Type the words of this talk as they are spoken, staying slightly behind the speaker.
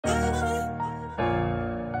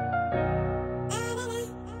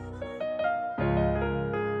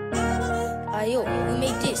Ayo, who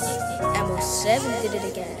made this? Mo7 did it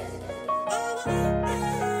again.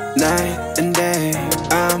 Night and day,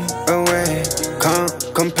 I'm away.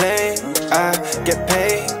 Can't complain, I get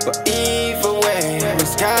paid. But either way, the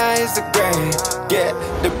skies are grey. Get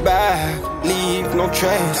the bag, leave no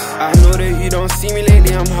trace. I know that you don't see me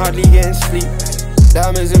lately, I'm hardly getting sleep.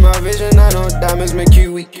 Diamonds in my vision, I know diamonds make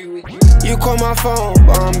you weak. You call my phone,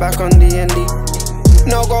 but I'm back on D&D.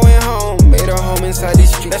 No going home, made a home inside these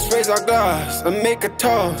streets. Let's raise our glass and make a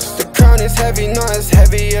toast. The crown is heavy, not as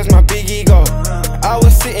heavy as my big ego. I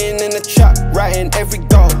was sitting in the trap, writing every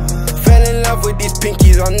goal. Fell in love with these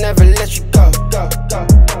pinkies, I'll never let you go.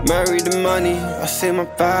 Marry the money, I say my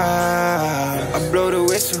bye. I blow the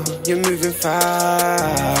whistle, you're moving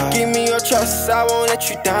fast. Give me your trust, I won't let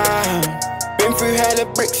you down. Been through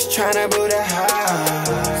hella bricks, tryna build a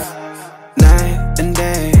house. Night and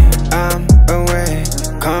day, I'm away.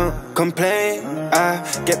 Can't complain, I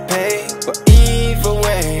get paid. But either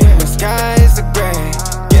way, the skies are grey.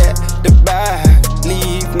 Get the bag,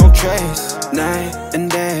 leave no trace. Night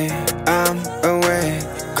and day, I'm away.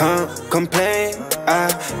 Can't complain,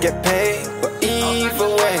 I get paid. But either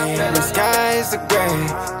way, the skies are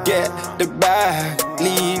grey. Get the bag,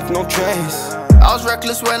 leave no trace. I was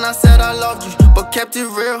reckless when I said I loved you, but kept it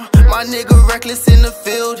real. My nigga reckless in the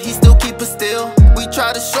field, he still keep it still. We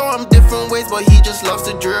try to show him different ways, but he just loves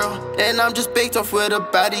to drill. And I'm just baked off with a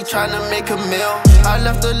baddie, trying to make a meal. I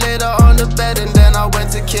left her later on the bed and then I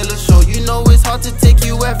went to kill a show. You know it's hard to take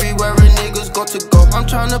you everywhere a nigga's got to go. I'm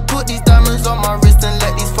trying to put these diamonds on my wrist and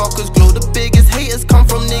let these fuckers glow. The biggest haters come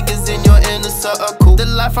from niggas in your inner circle. The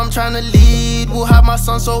life I'm trying to lead will have my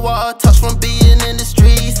son so what a touch from being in the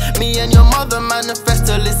streets. Me and your mother manifest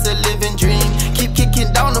till it's a living dream. Keep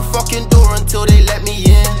kicking down the fucking door until they let me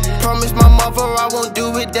in. Promised my mother I won't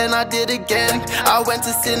do it, then I did again. I went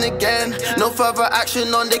to sin again. No further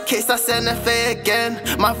action on the case, I sent FA again.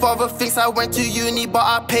 My father thinks I went to uni, but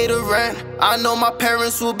I paid the rent. I know my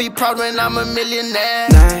parents will be proud when I'm a millionaire.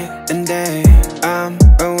 Night and day, I'm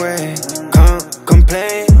away. Can't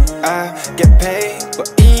complain, I get paid.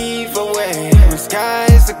 But either way, the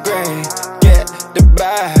skies are grey. Get the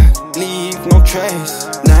bag, leave no trace.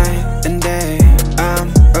 Night and day, I'm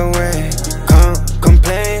away. Can't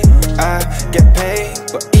complain, I get paid.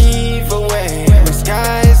 But either way, the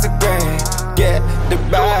skies are grey. Get the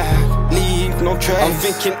bag, leave no trace. I'm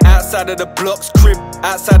thinking outside of the blocks, crib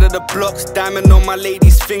outside of the blocks. Diamond on my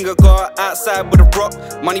lady's finger, got her outside with a rock.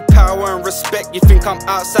 Money, power and respect, you think I'm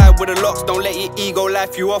outside with the locks. Don't let your ego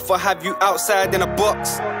life you off or have you outside in a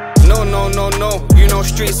box. No, no, no, no, you know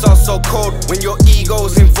streets are so cold. When your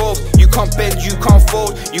ego's involved, you can't bend, you can't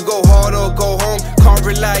fold. You go hard or go home, can't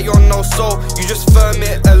rely on no soul. You just firm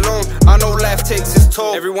it alone, I know life takes its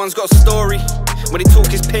toll. Everyone's got a story, when they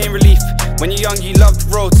talk is pain relief. When you're young you love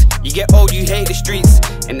the roads, you get old you hate the streets.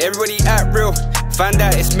 And everybody act real, find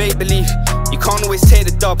out it's make-believe. You can't always take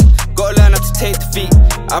the dub, gotta learn how to take defeat.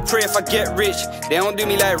 I pray if I get rich, they don't do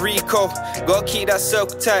me like Rico. Gotta keep that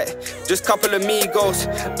circle tight, just couple of amigos.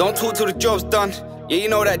 Don't talk till the job's done, yeah you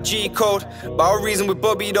know that G code. But I'll reason with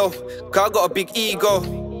Bobby though, cause I got a big ego.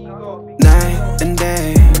 Night and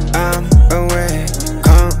day, I'm away.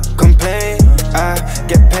 Can't complain, I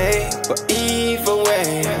get paid. But either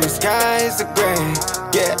way, the skies are grey.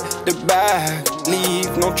 Get the bag,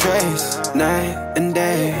 leave no trace. Night and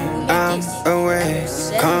day, I'm away.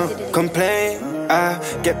 Can't complain, I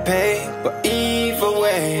get paid. But either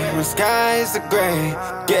way, the skies are grey.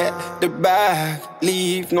 Get the bag,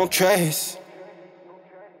 leave no trace.